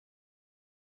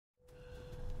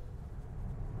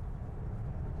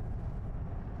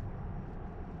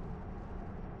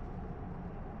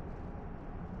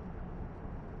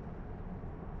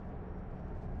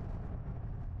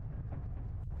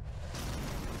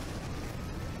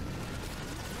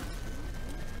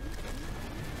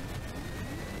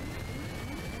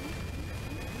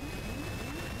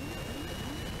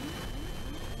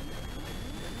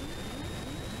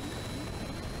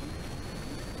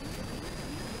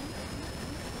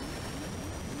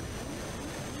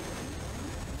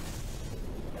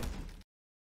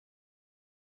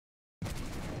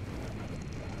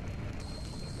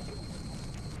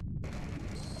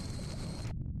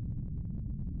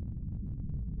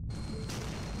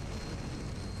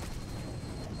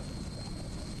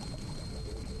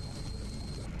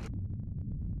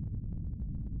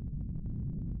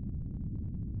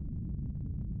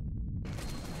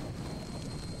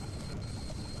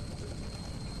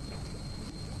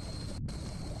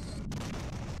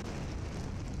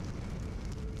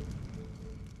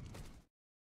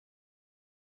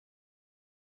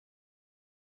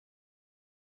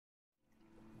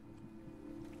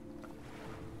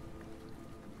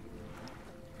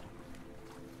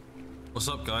What's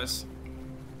up, guys?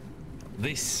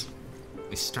 This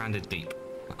is Stranded Deep.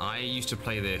 I used to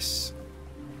play this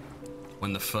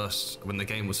when the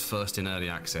game was first in early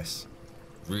access.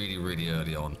 Really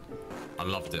early on. I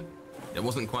loved it. It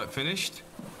wasn't quite finished,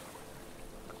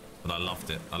 but I loved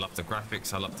it. I loved the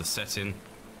graphics, I loved the setting.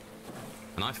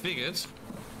 And I figured,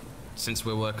 since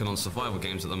we're working on survival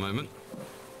games at the moment,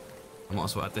 I might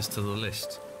as well add this to the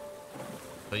list.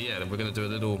 But yeah, we're gonna do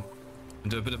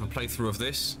a bit of a playthrough of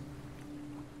this.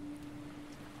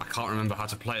 I can't remember how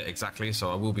to play it exactly,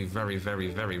 so I will be very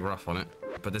rough on it.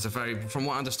 But from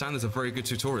what I understand, there's a very good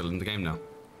tutorial in the game now.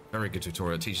 Very good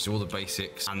tutorial. It teaches you all the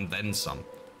basics and then some.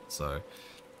 So,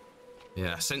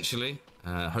 yeah, essentially,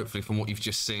 hopefully from what you've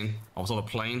just seen, I was on a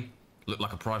plane, looked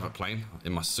like a private plane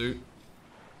in my suit.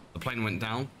 The plane went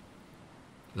down,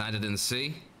 landed in the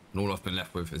sea, and all I've been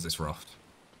left with is this raft.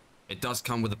 It does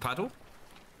come with a paddle.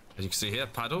 As you can see here,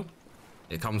 paddle.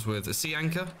 It comes with a sea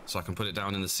anchor, so I can put it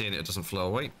down in the sea and it doesn't flow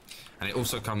away. And it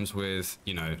also comes with,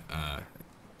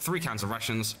 3 cans of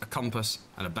rations, a compass,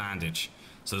 and a bandage.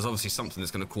 So there's obviously something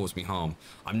that's going to cause me harm.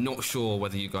 I'm not sure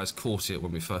whether you guys caught it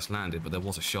when we first landed, but there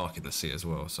was a shark in the sea as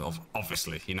well. So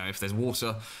obviously, if there's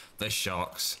water, there's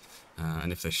sharks.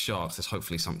 And if there's sharks, there's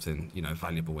hopefully something,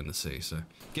 valuable in the sea. So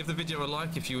give the video a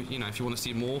like if you want to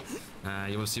see more.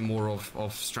 You want to see more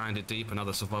of Stranded Deep and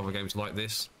other survival games like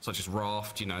this, such as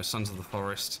Raft, Sons of the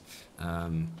Forest,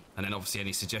 and then obviously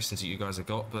any suggestions that you guys have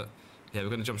got. But yeah, we're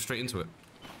going to jump straight into it.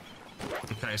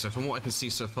 Okay, so from what I can see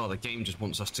so far, the game just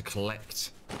wants us to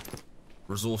collect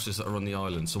resources that are on the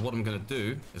island. So what I'm going to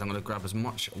do is I'm going to grab as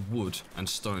much wood and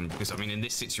stone, because I mean, in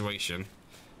this situation,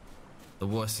 the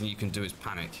worst thing you can do is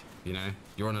panic.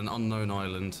 You're on an unknown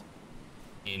island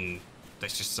in,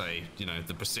 let's just say,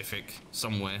 the Pacific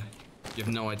somewhere. You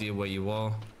have no idea where you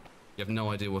are. You have no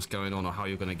idea what's going on or how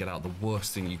you're going to get out. The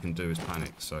worst thing you can do is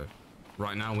panic. So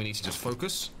right now we need to just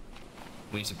focus.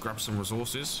 We need to grab some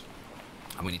resources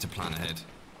and we need to plan ahead.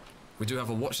 We do have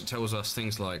a watch that tells us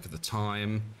things like the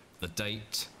time, the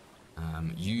date,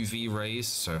 UV rays,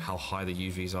 so how high the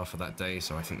UVs are for that day.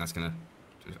 So I think that's going to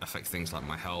affect things like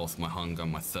my health, my hunger,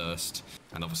 my thirst,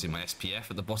 and obviously my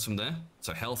SPF at the bottom there.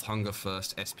 So health, hunger,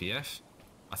 thirst, SPF.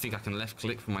 I think I can left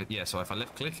click for my, so if I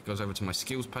left click, it goes over to my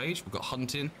skills page. We've got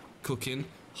hunting, cooking,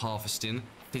 harvesting,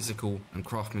 physical, and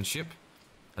craftsmanship.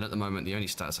 And at the moment, the only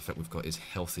status effect we've got is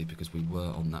healthy because we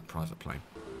were on that private plane.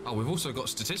 Oh, we've also got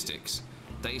statistics.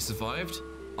 Days survived,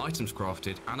 items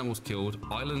crafted, animals killed,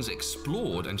 islands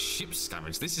explored, and ships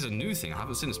scavenged. This is a new thing. I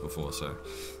haven't seen this before, so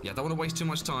yeah, I don't want to waste too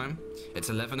much time. It's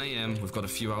 11 AM. We've got a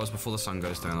few hours before the sun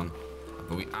goes down,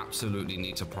 but we absolutely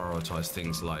need to prioritize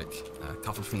things like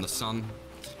cover from the sun,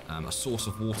 a source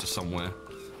of water somewhere,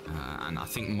 and I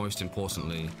think most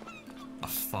importantly, a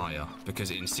fire.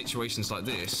 Because in situations like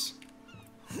this,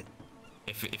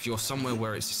 if you're somewhere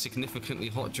where it's significantly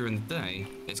hot during the day,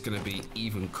 it's going to be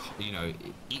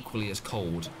equally as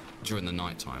cold during the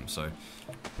night time. So I'm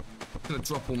going to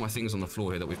drop all my things on the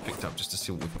floor here that we've picked up just to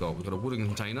see what we've got. We've got a wooden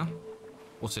container.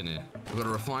 What's in here? We've got a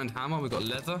refined hammer, we've got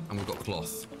leather, and we've got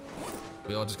cloth.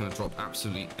 We are just going to drop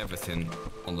absolutely everything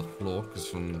on the floor,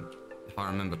 because if I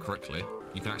remember correctly,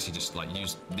 you can actually just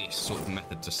use this sort of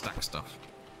method to stack stuff.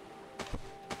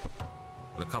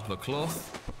 Got a couple of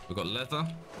cloth, we've got leather,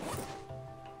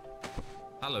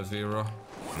 aloe vera,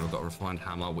 and we've got a refined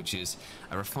hammer, which is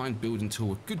a refined building tool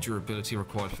with good durability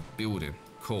required for building,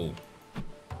 cool,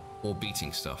 or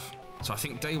beating stuff. So I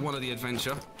think day 1 of the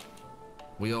adventure,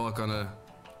 we are gonna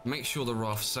make sure the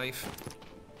raft's safe.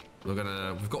 We've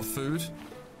got food,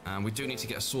 and we do need to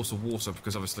get a source of water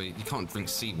because obviously you can't drink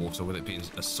seawater with it being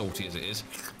as salty as it is.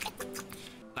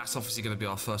 That's obviously going to be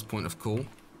our first point of call.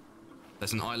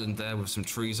 There's an island there with some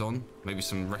trees on, maybe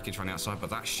some wreckage running outside,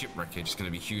 but that ship wreckage is going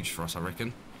to be huge for us, I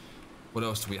reckon. What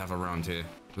else do we have around here?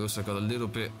 We also got a little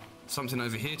bit, something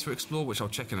over here to explore, which I'll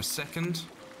check in a second.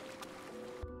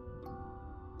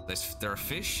 There are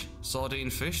fish,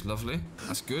 sardine fish, lovely.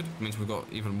 That's good, means we've got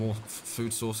even more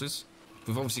food sources.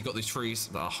 We've obviously got these trees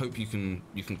that I hope you can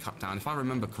cut down. If I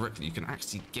remember correctly, you can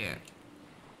actually get...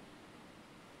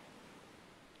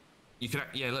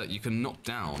 look, you can knock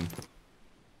down...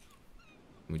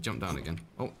 We jump down again.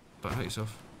 Oh, don't hurt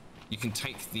yourself. You can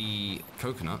take the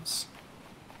coconuts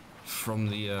from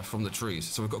the trees.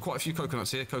 So we've got quite a few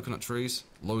coconuts here, coconut trees,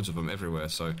 loads of them everywhere.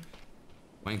 So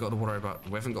we haven't got to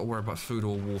worry about food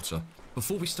or water.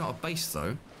 Before we start a base,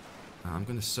 though, I'm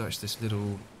going to search this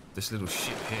little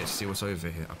ship here to see what's over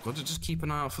here. I've got to just keep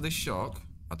an eye out for this shark.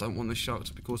 I don't want this shark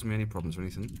to be causing me any problems or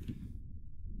anything.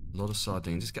 A lot of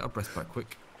sardines. Just get our breath back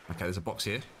quick. Okay, there's a box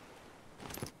here.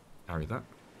 Carry that.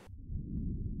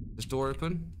 This door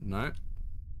open? No.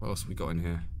 What else have we got in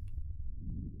here?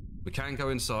 We can go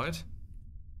inside.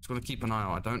 Just got to keep an eye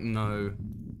out. I don't know.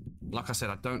 Like I said,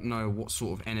 I don't know what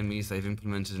sort of enemies they've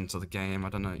implemented into the game. I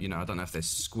don't know, you know, I don't know if there's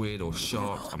squid or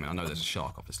sharks. I mean, I know there's a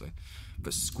shark, obviously.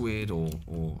 But squid or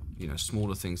you know,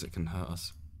 smaller things that can hurt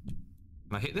us.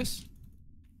 Can I hit this?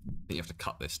 I think you have to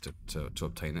cut this to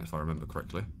obtain it, if I remember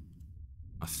correctly.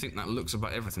 I think that looks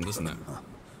about everything, doesn't it?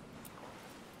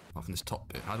 Apart from this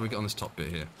top bit. How do we get on this top bit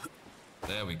here?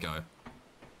 There we go.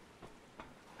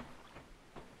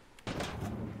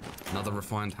 Another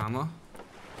refined hammer.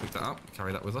 Pick that up,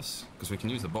 carry that with us, because we can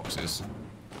use the boxes.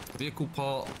 Vehicle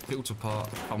part, filter part,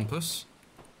 compass.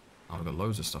 Oh, we've got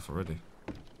loads of stuff already.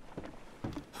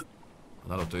 Well,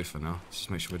 that'll do for now. Let's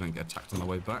just make sure we don't get attacked on the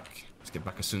way back. Let's get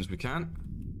back as soon as we can.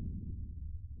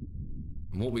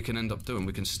 And what we can end up doing,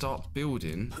 we can start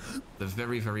building the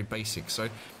very, very basics. So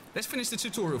let's finish the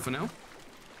tutorial for now.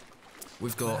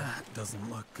 We've got... That doesn't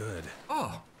look good.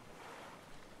 Oh!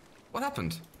 What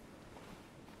happened?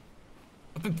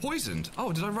 I've been poisoned.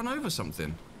 Oh, did I run over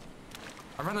something?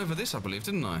 I ran over this, I believe,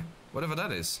 didn't I? Whatever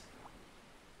that is.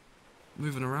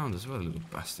 Moving around as well, little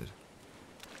bastard.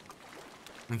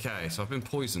 Okay, so I've been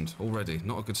poisoned already.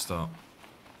 Not a good start.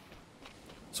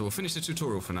 So we'll finish the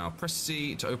tutorial for now. Press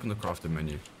C to open the crafting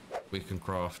menu. We can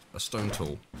craft a stone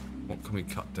tool. What can we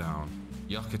cut down?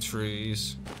 Yucca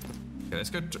trees. Okay, let's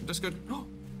go. Let's go. Oh,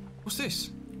 what's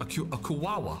this? A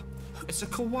kawawa. It's a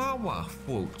kawawa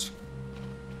fruit.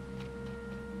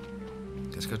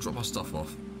 Let's go drop our stuff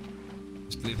off.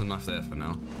 Let's leave the knife there for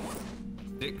now.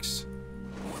 Sticks.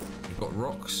 We've got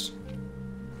rocks.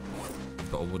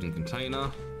 We've got a wooden container.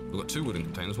 We've got 2 wooden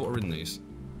containers. What are in these?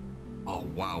 Oh,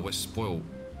 wow, we're spoiled.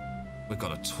 We've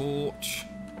got a torch.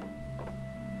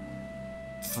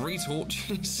 3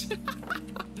 torches.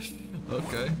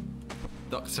 Okay.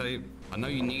 Duct tape. I know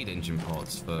you need engine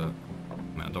parts for...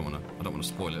 I mean, I don't want to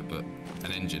spoil it, but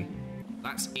an engine.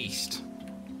 That's east.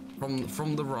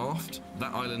 From the raft,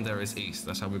 that island there is east.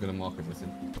 That's how we're going to mark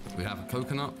everything. We have a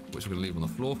coconut, which we're going to leave on the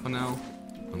floor for now.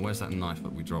 And where's that knife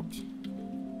that we dropped?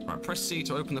 Right, press C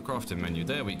to open the crafting menu.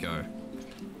 There we go.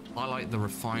 Highlight the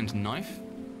refined knife.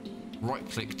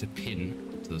 Right-click to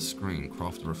pin to the screen.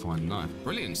 Craft a refined knife.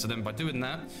 Brilliant. So then by doing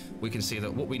that, we can see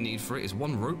that what we need for it is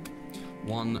 1 rope,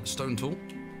 1 stone tool,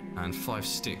 and 5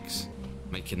 sticks,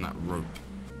 making that rope.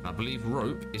 I believe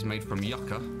rope is made from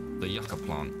yucca, the yucca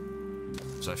plant.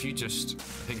 So if you just, I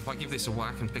think if I give this a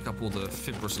whack and pick up all the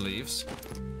fibrous leaves,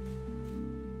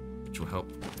 which will help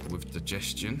with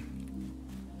digestion,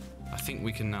 I think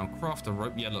we can now craft a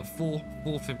rope. Yeah, look, 4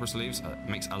 fibrous leaves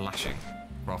makes a lashing.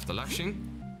 Craft the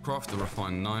lashing, craft the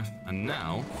refined knife, and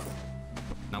now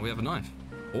we have a knife.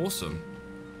 Awesome.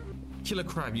 Kill a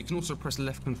crab. You can also press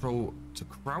left control to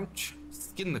crouch.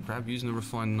 Skin the crab using a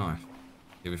refined knife.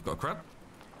 Here we've got a crab.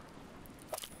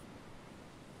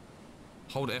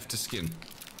 Hold F to skin.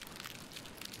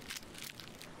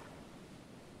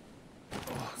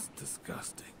 Oh, it's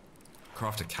disgusting.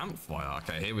 Craft a campfire.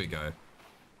 Okay, here we go.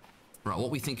 Right, what are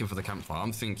we thinking for the campfire?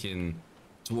 I'm thinking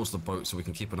towards the boat so we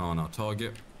can keep an eye on our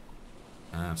target.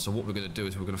 So what we're going to do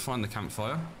is we're going to find the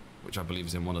campfire, which I believe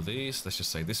is in one of these. Let's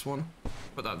just say this one.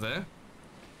 Put that there.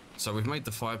 So we've made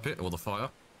the fire pit, or the fire.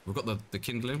 We've got the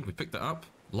kindling. We picked that up.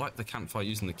 Light the campfire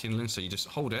using the kindling. So you just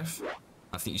hold F.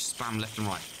 I think you spam left and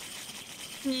right.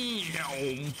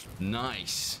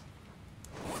 Nice.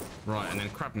 Right, and then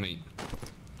crab meat.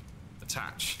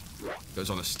 Attach. Goes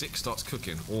on a stick, starts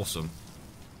cooking. Awesome.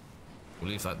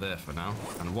 We'll leave that there for now.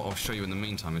 And what I'll show you in the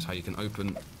meantime is how you can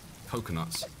open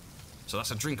coconuts. So that's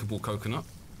a drinkable coconut.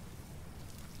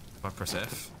 If I press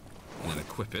F and then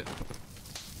equip it.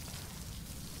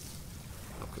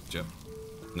 Not cooked yet.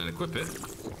 And then equip it.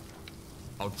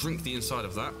 I'll drink the inside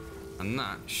of that. And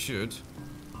that should...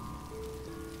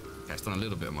 Okay, it's done a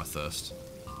little bit of my thirst.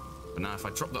 But now if I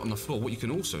drop that on the floor, what you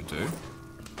can also do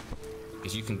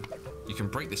is you can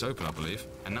break this open, I believe.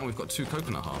 And now we've got 2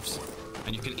 coconut halves.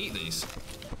 And you can eat these.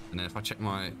 And then if I check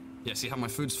my... Yeah, see how my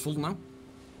food's full now?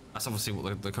 That's obviously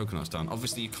what the coconut's done.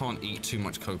 Obviously, you can't eat too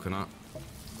much coconut.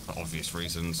 For obvious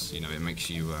reasons. You know, it makes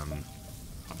you...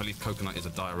 I believe coconut is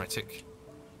a diuretic.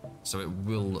 So it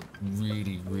will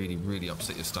really, really, really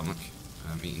upset your stomach.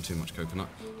 Eating too much coconut.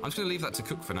 I'm just going to leave that to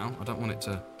cook for now. I don't want it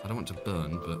to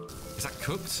burn, but... Is that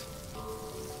cooked?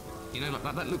 You know,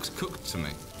 like that looks cooked to me.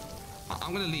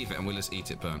 I'm going to leave it and we'll just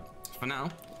eat it burnt. For now,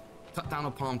 cut down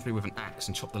a palm tree with an axe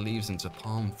and chop the leaves into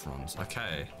palm fronds.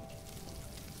 Okay.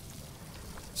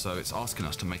 So it's asking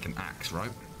us to make an axe,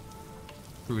 right?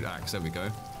 Crude axe, there we go.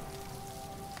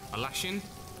 A lashing,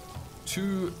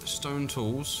 2 stone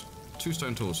tools. 2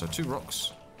 stone tools, so 2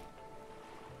 rocks.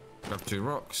 Grab 2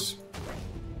 rocks.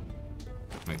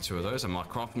 Make 2 of those, and my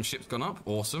craftsmanship's gone up.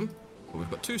 Awesome. But we've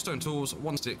got 2 stone tools,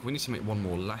 1 stick. We need to make 1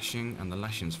 more lashing, and the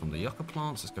lashing's from the yucca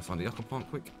plants. Let's go find the yucca plant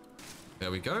quick.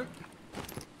 There we go.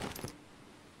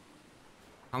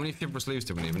 How many fibrous leaves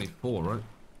do we need? We need 4, right?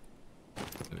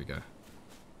 There we go.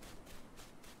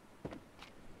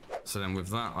 So then with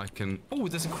that, I can... Oh,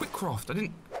 there's a quick craft. I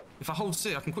didn't... If I hold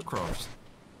C, I can quick craft.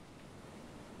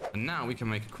 And now we can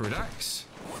make a crude axe.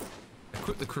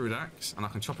 Equip the crude axe, and I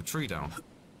can chop a tree down.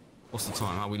 What's the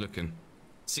time? How are we looking?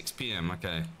 6 PM.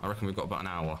 Okay. I reckon we've got about an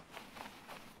hour.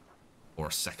 Or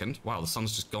a second. Wow, the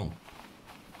sun's just gone.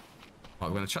 Right,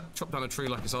 we're going to chop down a tree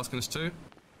like it's asking us to.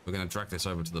 We're going to drag this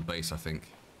over to the base, I think.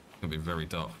 It's going to be very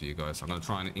dark for you guys. I'm going to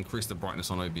try and increase the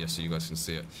brightness on OBS so you guys can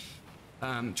see it.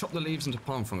 Chop the leaves into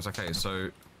palm fronds. Okay, so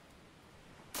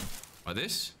like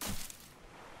this.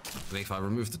 And if I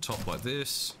remove the top like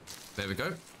this, there we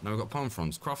go. Now we've got palm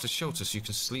fronds. Craft a shelter so you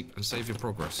can sleep and save your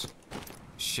progress.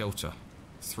 Shelter.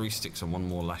 3 sticks and 1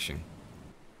 more lashing.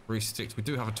 3 sticks. We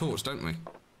do have a torch, don't we?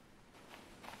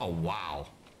 Oh wow.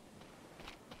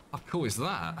 How cool is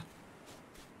that?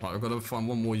 Right, we've got to find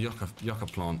 1 more yucca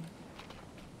plant.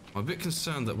 I'm a bit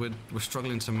concerned that we're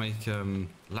struggling to make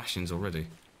lashings already.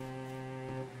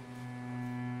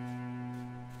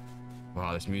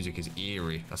 Wow, this music is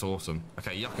eerie. That's awesome.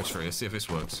 Okay, yucca tree. Let's see if this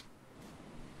works.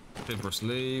 Fibrous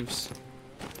leaves.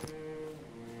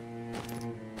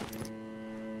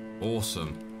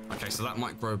 Awesome. Okay, so that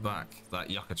might grow back. That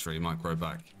yucca tree might grow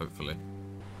back, hopefully.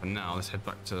 And now let's head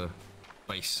back to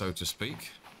base, so to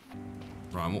speak.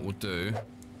 Right, and what we'll do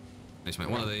is make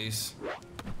 1 of these.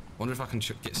 Wonder if I can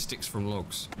get sticks from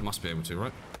logs. Must be able to,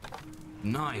 right?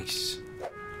 Nice.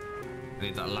 I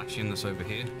need that lashing that's over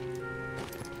here.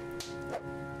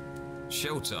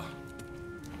 Shelter.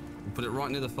 We'll put it right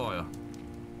near the fire.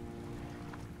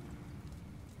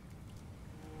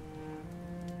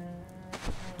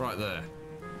 Right there.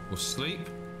 We'll sleep.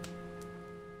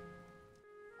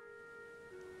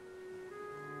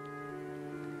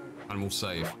 And we'll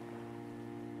save.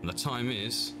 And the time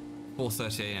is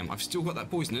 4:30 AM. I've still got that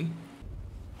poisoning.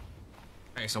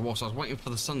 Okay, so whilst I was waiting for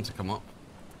the sun to come up,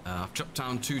 I've chopped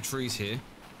down 2 trees here.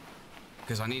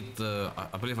 Because I need the...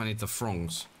 I believe I need the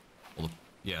fronds. Or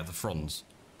the fronds.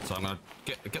 So I'm going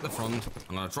to get the frond.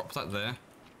 I'm going to drop that there.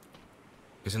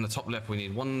 Because in the top left we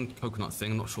need 1 coconut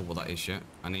thing. I'm not sure what that is yet.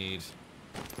 I need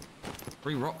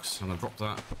 3 rocks. I'm going to drop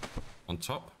that on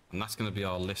top. And that's going to be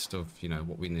our list of, you know,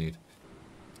 what we need.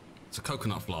 It's a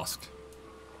coconut flask.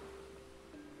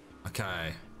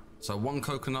 Okay. So 1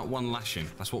 coconut, 1 lashing.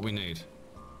 That's what we need.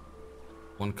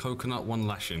 1 coconut, 1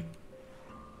 lashing.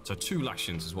 So 2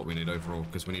 lashings is what we need overall.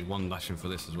 Because we need 1 lashing for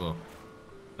this as well.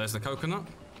 There's the coconut.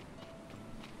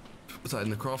 Put that in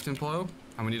the crafting pile.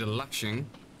 And we need a lashing.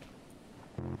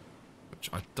 Which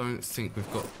I don't think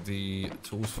we've got the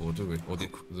tools for, do we? Or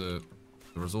the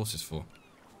resources for.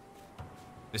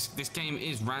 This game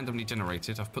is randomly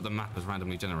generated. I've put the map as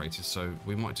randomly generated, so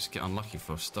we might just get unlucky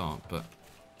for a start, but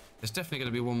there's definitely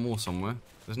going to be 1 more somewhere.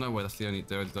 There's no way that's the only...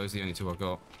 Those are the only 2 I've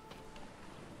got.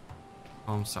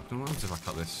 Palm sapling. What happens if I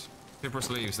cut this? Fibrous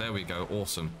leaves. There we go.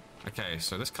 Awesome. Okay,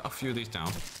 so let's cut a few of these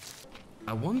down.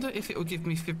 I wonder if it will give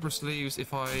me fibrous leaves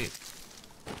if I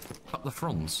cut the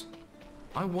fronds.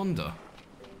 I wonder.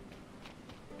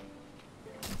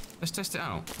 Let's test it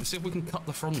out. Let's see if we can cut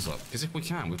the fronds up. Because if we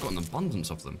can, we've got an abundance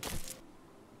of them.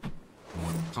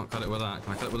 Can't cut it with that.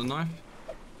 Can I cut it with a knife?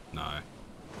 No. I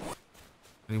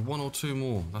need 1 or 2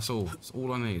 more. That's all. That's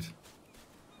all I need.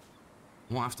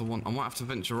 I might have to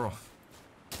venture off.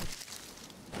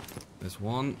 There's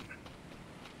 1.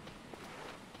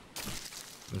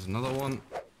 There's another 1.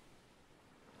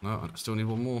 No, I still need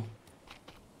 1 more.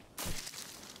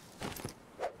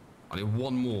 I need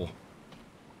 1 more.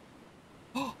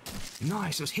 Oh,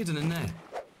 nice. It was hidden in there.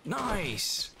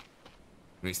 Nice.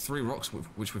 We need 3 rocks,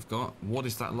 which we've got. What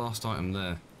is that last item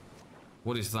there?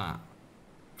 What is that?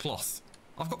 Cloth.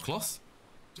 I've got cloth.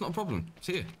 It's not a problem. It's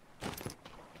here.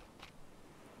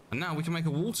 And now we can make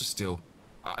a water still.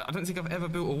 I don't think I've ever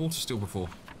built a water still before.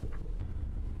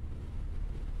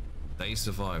 They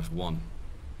survived 1.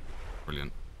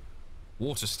 Brilliant.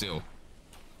 Water still.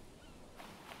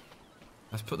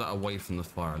 Let's put that away from the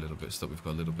fire a little bit so that we've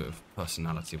got a little bit of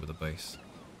personality with the base.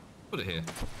 Put it here.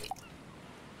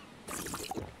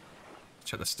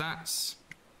 Check the stats.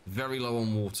 Very low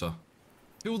on water.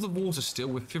 Fill the water still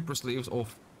with fibrous leaves or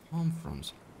palm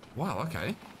fronds. Wow,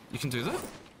 okay. You can do that?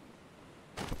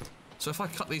 So if I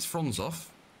cut these fronds off...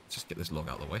 Let's just get this log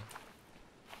out of the way.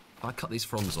 If I cut these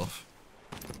fronds off...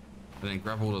 And then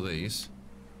grab all of these...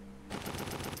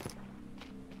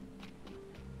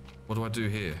 What do I do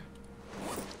here?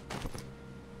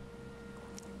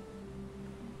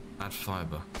 Add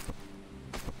fiber.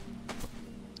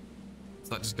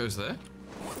 that just goes there.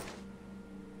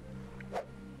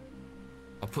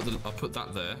 I'll put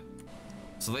that there.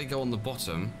 So they go on the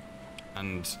bottom,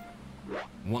 and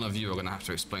one of you are going to have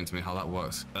to explain to me how that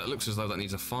works. It looks as though that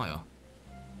needs a fire.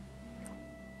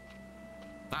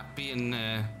 That being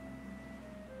there,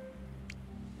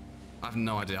 I have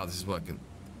no idea how this is working.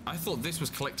 I thought this was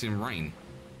collecting rain,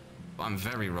 but I'm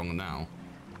very wrong now.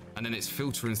 And then it's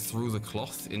filtering through the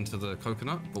cloth into the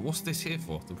coconut. But what's this here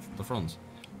for, the fronds?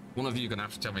 One of you are going to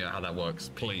have to tell me how that works.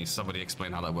 Please, somebody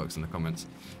explain how that works in the comments.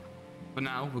 But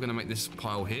now we're going to make this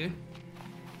pile here.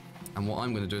 And what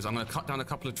I'm going to do is I'm going to cut down a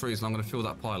couple of trees and I'm going to fill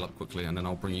that pile up quickly, and then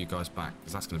I'll bring you guys back,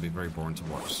 because that's going to be very boring to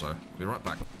watch. So I'll be right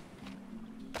back.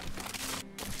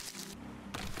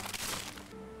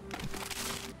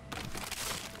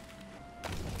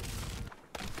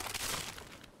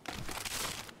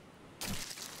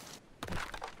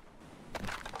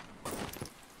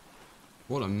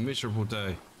 What a miserable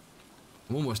day.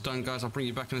 I'm almost done, guys. I'll bring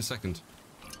you back in a second.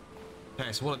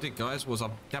 Okay, so what I did, guys, was I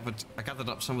gathered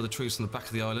up some of the trees from the back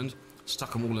of the island,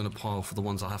 stuck them all in a pile for the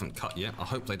ones I haven't cut yet. I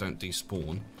hope they don't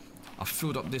despawn. I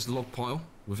filled up this log pile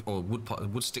with, or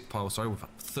wood stick pile, sorry, with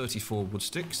 34 wood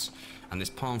sticks, and this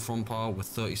palm frond pile with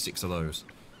 36 of those.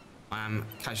 I am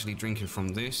casually drinking from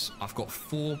this. I've got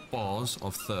 4 bars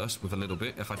of thirst with a little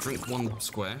bit. If I drink 1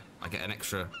 square, I get an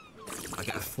extra. I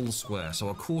get a full square. So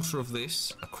a quarter of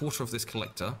this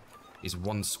collector is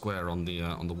 1 square on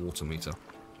the water meter.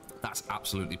 That's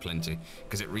absolutely plenty,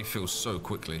 because it refills so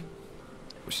quickly,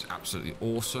 which is absolutely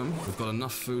awesome. We've got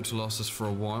enough food to last us for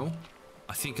a while.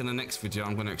 I think in the next video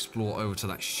I'm going to explore over to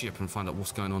that ship and find out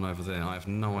what's going on over there. I have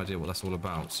no idea what that's all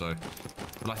about. So,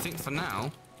 but I think for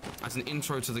now, as an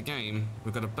intro to the game,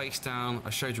 we've got a base down.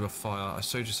 I showed you a fire. I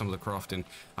showed you some of the crafting.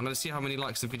 I'm going to see how many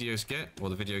likes the videos get, or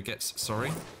the video gets,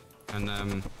 sorry.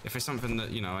 And if it's something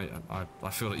that, you know, I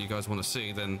feel that you guys want to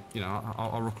see, then, you know,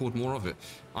 I'll record more of it.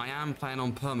 I am playing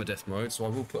on permadeath mode, so I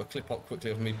will put a clip up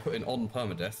quickly of me putting on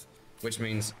permadeath, which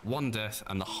means 1 death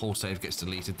and the whole save gets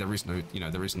deleted. There is no, you know,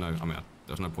 there's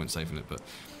no point saving it, but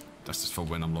that's just for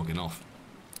when I'm logging off.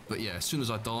 But yeah, as soon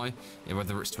as I die,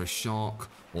 whether it's to a shark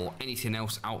or anything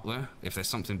else out there, if there's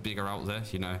something bigger out there,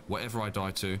 you know, whatever I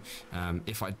die to,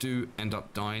 if I do end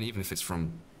up dying, even if it's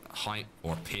from a height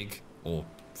or a pig or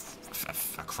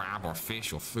a crab or a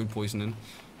fish or food poisoning,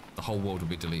 the whole world will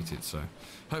be deleted. So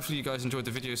hopefully you guys enjoyed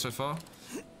the video so far.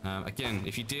 Again,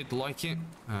 if you did, like it,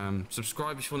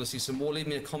 subscribe if you want to see some more, leave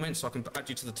me a comment so I can add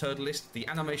you to the turtle list. The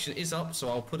animation is up, so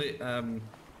I'll put it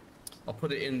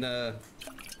in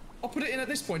at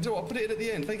this point. I'll put it in at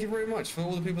the end. Thank you very much for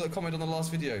all the people that commented on the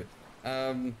last video.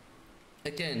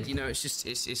 Again, you know,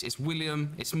 it's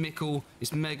William, it's Mickle,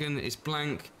 it's Megan, it's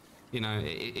Blank. You know,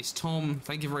 it's Tom.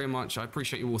 Thank you very much. I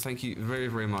appreciate you all. Thank you very,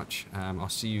 very much. I'll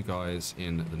see you guys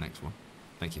in the next one.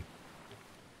 Thank you.